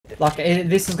Like,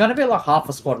 this is gonna be like half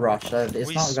a squad rush, so it's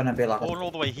not gonna be like going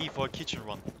all the way here for a kitchen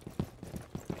run.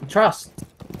 Trust.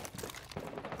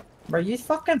 Bro, you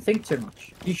fucking think too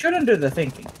much. You shouldn't do the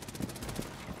thinking.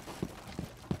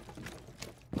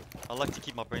 I like to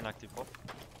keep my brain active, bro.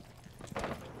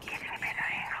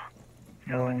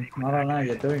 Well, I don't know,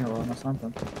 you're doing it wrong or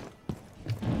something.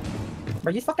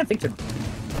 Bro, you fucking think too much.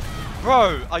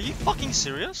 Bro, are you fucking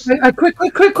serious? Quick,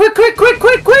 come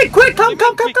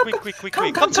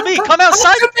to me, come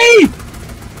outside! Come to me!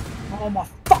 Oh my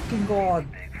fucking god.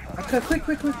 Okay, quick.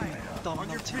 On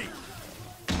your team.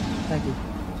 Thank you.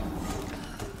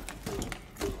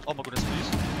 Oh my goodness, please.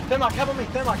 Thermite, cap on me.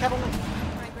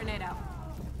 Frag grenade out.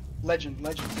 Legend,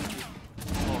 thank you.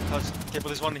 Oh, cuz. Okay, but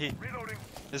there's one here.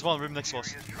 There's one room next to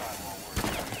us.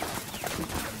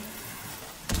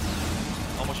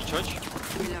 How much in church?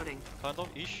 Reloading. Kind of,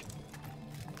 ish.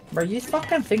 Bro, you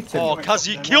fucking think too Oh, much. cuz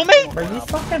you kill me? Bro, you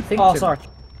fucking think too much. Oh, sorry.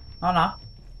 Oh, no.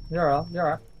 You're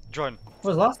alright. Drone.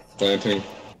 What was last? 19.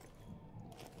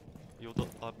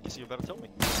 You better tell me.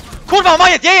 Kurwa,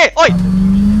 Maya, yeah! Oi!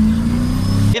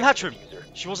 In hatch room.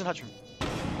 She was in hatch room.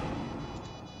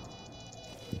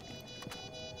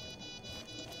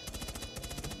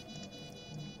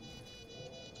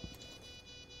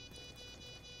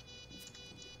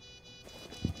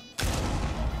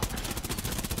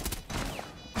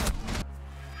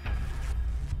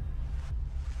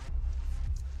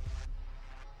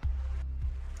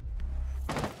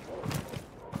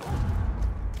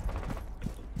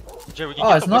 Jay, we can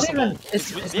get It's the not western even. wall.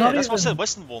 It's Yeah, not that's what I even. said,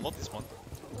 western wall, not this one.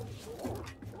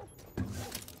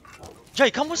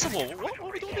 Jay, come western wall. What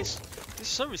are we doing this? This is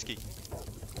so risky.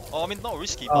 Oh, I mean, not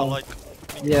risky, but like...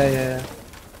 I mean, Yeah.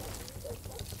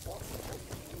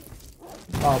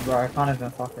 Oh, bro, I can't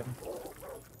even fucking.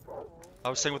 I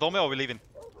was saying with Ome, or are we leaving?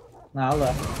 Nah, I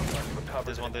left.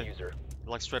 There's one there.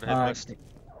 Like straight ahead Alright, west.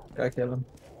 go kill him.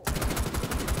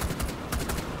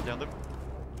 Down them.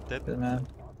 Dead. Good man.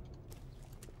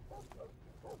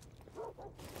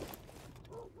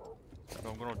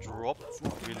 I'm gonna drop,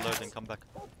 reload, and come back.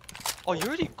 Oh, you're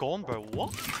already gone, bro.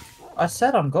 What? I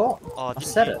said I'm gone. Oh, I didn't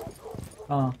said you? it.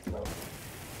 Oh.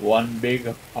 One big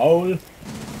hole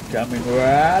coming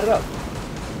right up.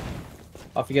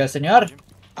 Off you go, senor.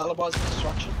 Alibis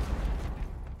construction.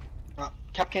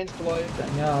 Cap cans below.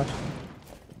 Senor. Are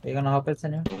you gonna help it,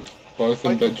 senor? Both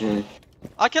in bedroom.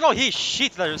 I cannot hear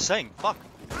shit that you're saying. Fuck.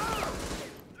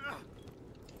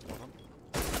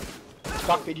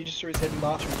 Fuck, you just threw his head in the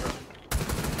bathroom.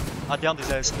 I downed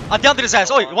his ass. I downed his ass.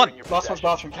 Oi, one. Last one's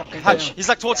bathroom, cap cans Hatch. down. He's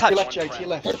like towards To hatch. your left, Jay, to your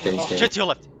left. Okay, Oh, so- Straight to your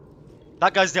left.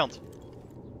 That guy's downed.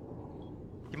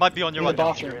 He might be on your in the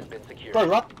right. bathroom. Bro,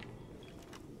 right?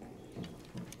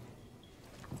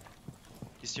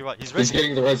 He's to your right. He's He's resing.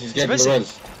 getting the res, he's getting the resing.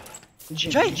 res.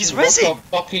 Jay, he's What resing. the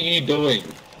fuck are you doing?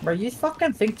 Bro, you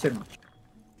fucking think too much.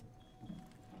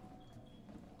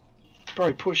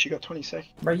 Bro, push, you got 20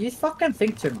 seconds. Bro, you fucking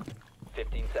think too much.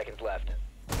 15 seconds left.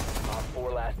 On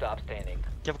 4 last stop standing.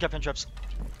 Give a cap and traps.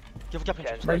 Give a cap and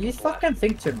traps. Bro, you fucking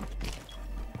think too much.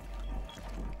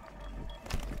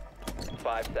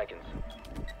 5 seconds.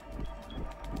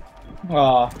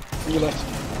 Oh, To your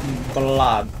left.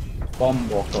 blood.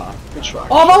 Bombo clap. Good try.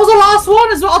 Oh, that was the last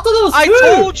one as well. I thought there was two.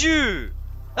 I told you.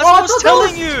 That's Oh, what I I was thought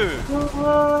telling that you.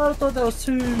 I thought there was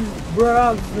two,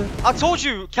 bruv. I told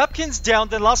you. Capkin's down.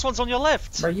 The last one's on your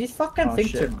left. Bro, you fucking think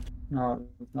shit. too much. No,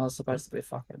 not supposed to be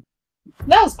fucking.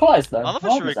 That was close though. I don't know if I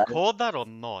What should was that? record that or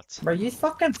not. Bro, you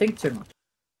fucking think too much.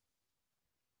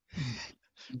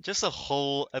 Just a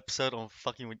whole episode on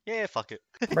fucking with. Yeah, fuck it.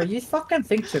 Bro, you fucking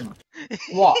think too much.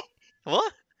 What?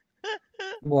 What?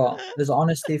 What? Is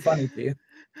honesty funny to you?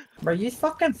 Bro, you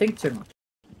fucking think too much.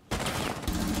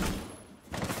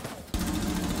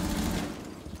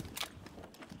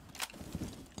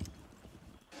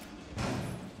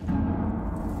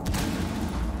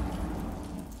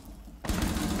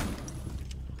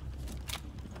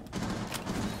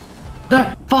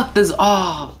 The fuck does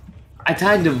I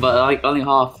tagged him, but like only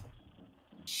half.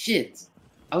 Shit.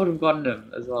 I would have gotten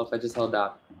him as well if I just held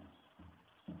down.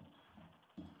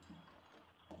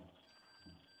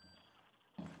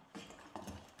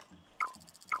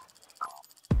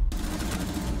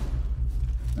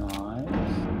 Nice.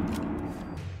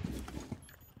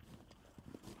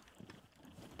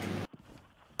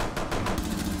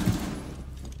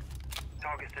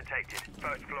 Targets detected.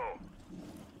 First floor.